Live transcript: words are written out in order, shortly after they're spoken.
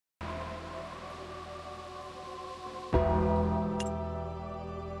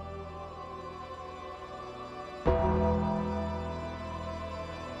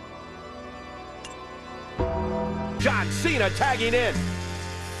John Cena tagging in.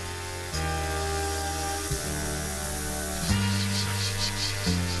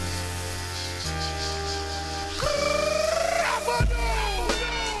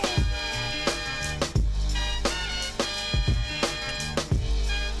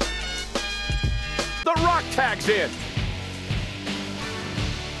 The Rock tags in.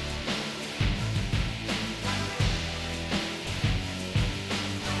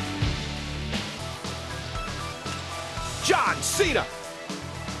 John Cena.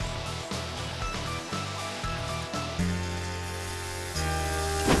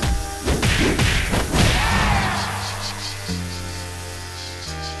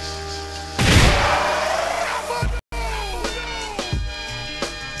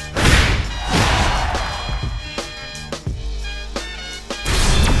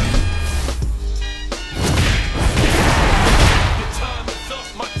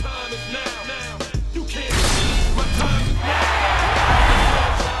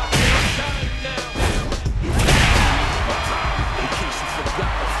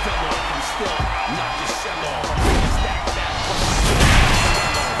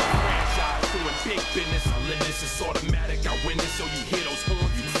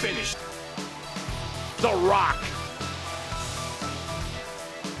 The Rock.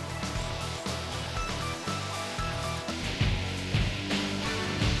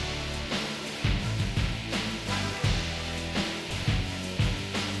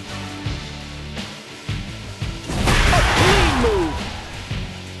 A clean move.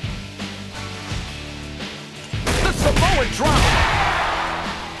 The Samoan drop.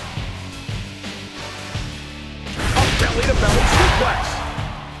 A belly-to-belly suplex.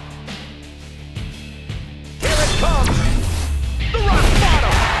 Comes the rock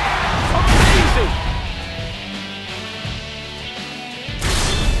bottom. Amazing.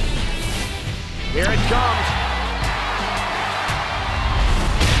 Here it comes.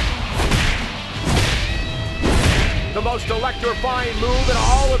 The most electrifying move in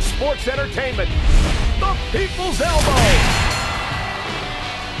all of sports entertainment. The People's Elbow.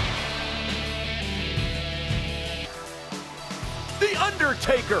 The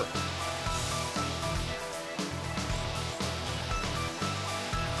Undertaker.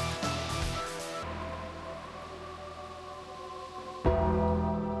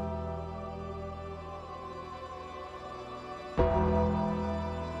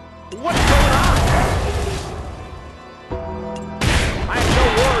 What's going on? I have no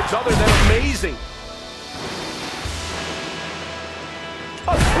words other than amazing. A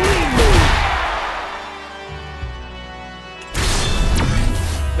clean move.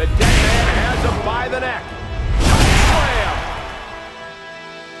 The dead man has him by the neck. Slam.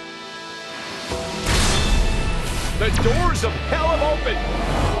 The doors of hell have opened.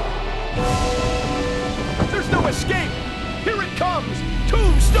 There's no escape. Here it comes.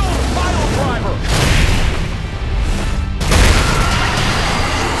 Tombstone pile driver.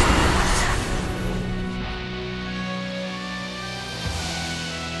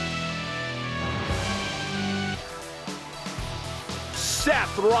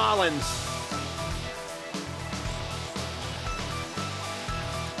 Seth Rollins.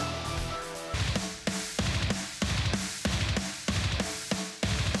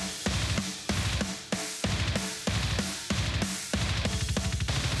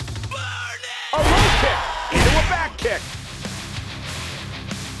 A low kick into a back kick.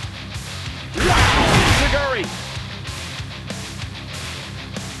 Wow, Zaguri.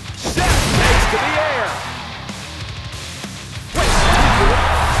 Seth takes to the air. Wait,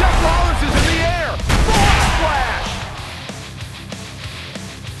 Seth Rollins is in the air. Frog splash.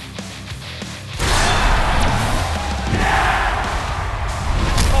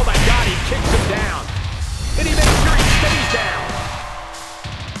 Oh my God, he kicks him down. And he makes sure he stays down.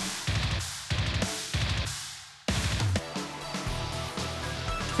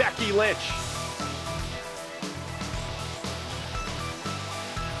 Becky Lynch.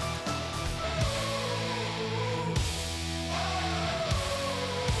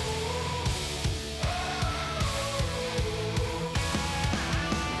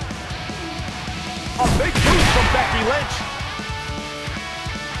 A big move from Becky Lynch.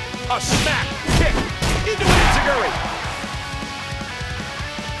 A snap kick into Enziguri.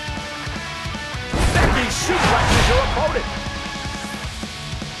 Becky suplexes her opponent.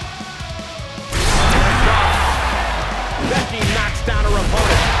 Becky knocks down her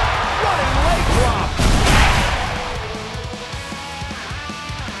opponent. Running leg drop.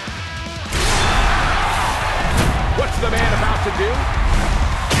 What's the man about to do?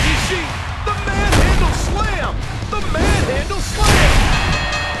 You see, the manhandle slam. The manhandle slam.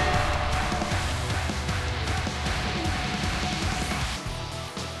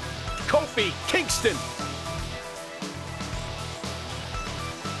 Kofi Kingston.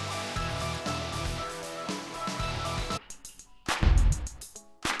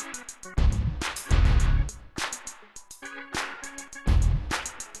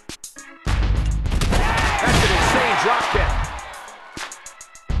 That's an insane dropkick.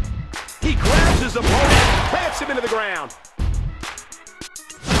 He grabs his opponent and plants him into the ground.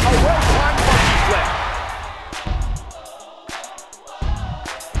 A well-timed monkey flip.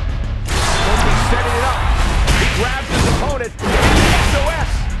 Kofi's setting it up. He grabs his opponent. SOS.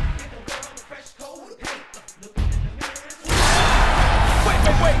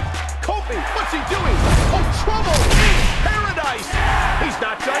 Wait. Kofi, what's he doing? Oh, trouble in paradise. He's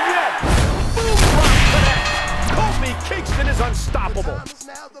not done yet. Boom, drop connect. Kofi Kingston is unstoppable.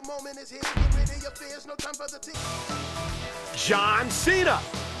 John Cena.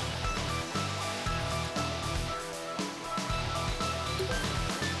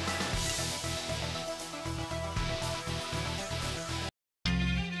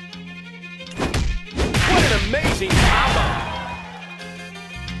 What an amazing combo.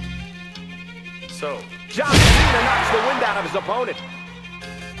 So, John Cena knocks the wind out of his opponent.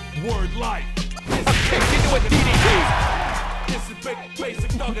 Word life. A kick into a DDT. This is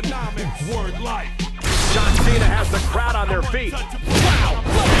basic thugonomics. Word life. John Cena has the crowd on their feet. Wow!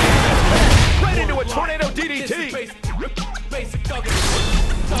 Right into a tornado DDT. Basic Here it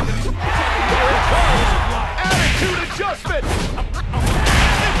comes. Attitude adjustment.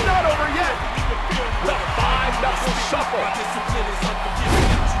 It's not over yet. The five-knuckle shuffle.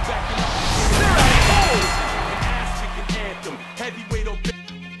 They're out cold. Heavyweight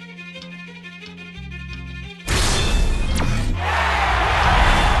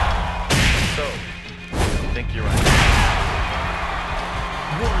So, I think you're right.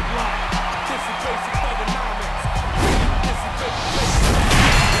 word life. This is basic thugonomics. This is basic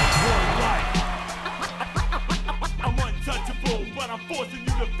word life. I'm untouchable, but I'm forcing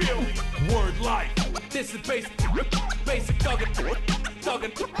you to feel me. Word life. This is basic thuggin'.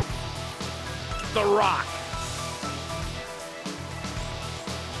 The Rock.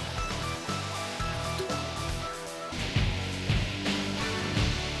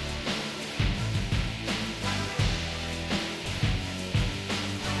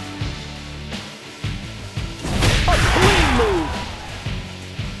 Move.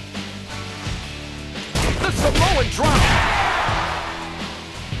 The Samoan drop.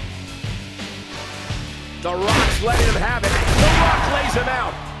 The Rock's letting him have it. The Rock lays him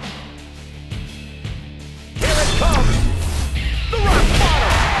out. Here it comes. The Rock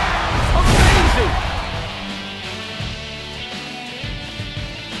bottom. Amazing.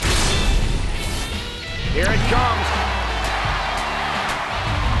 Here it comes.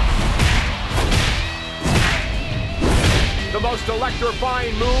 The most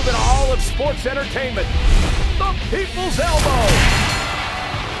electrifying move in all of sports entertainment. The People's Elbow.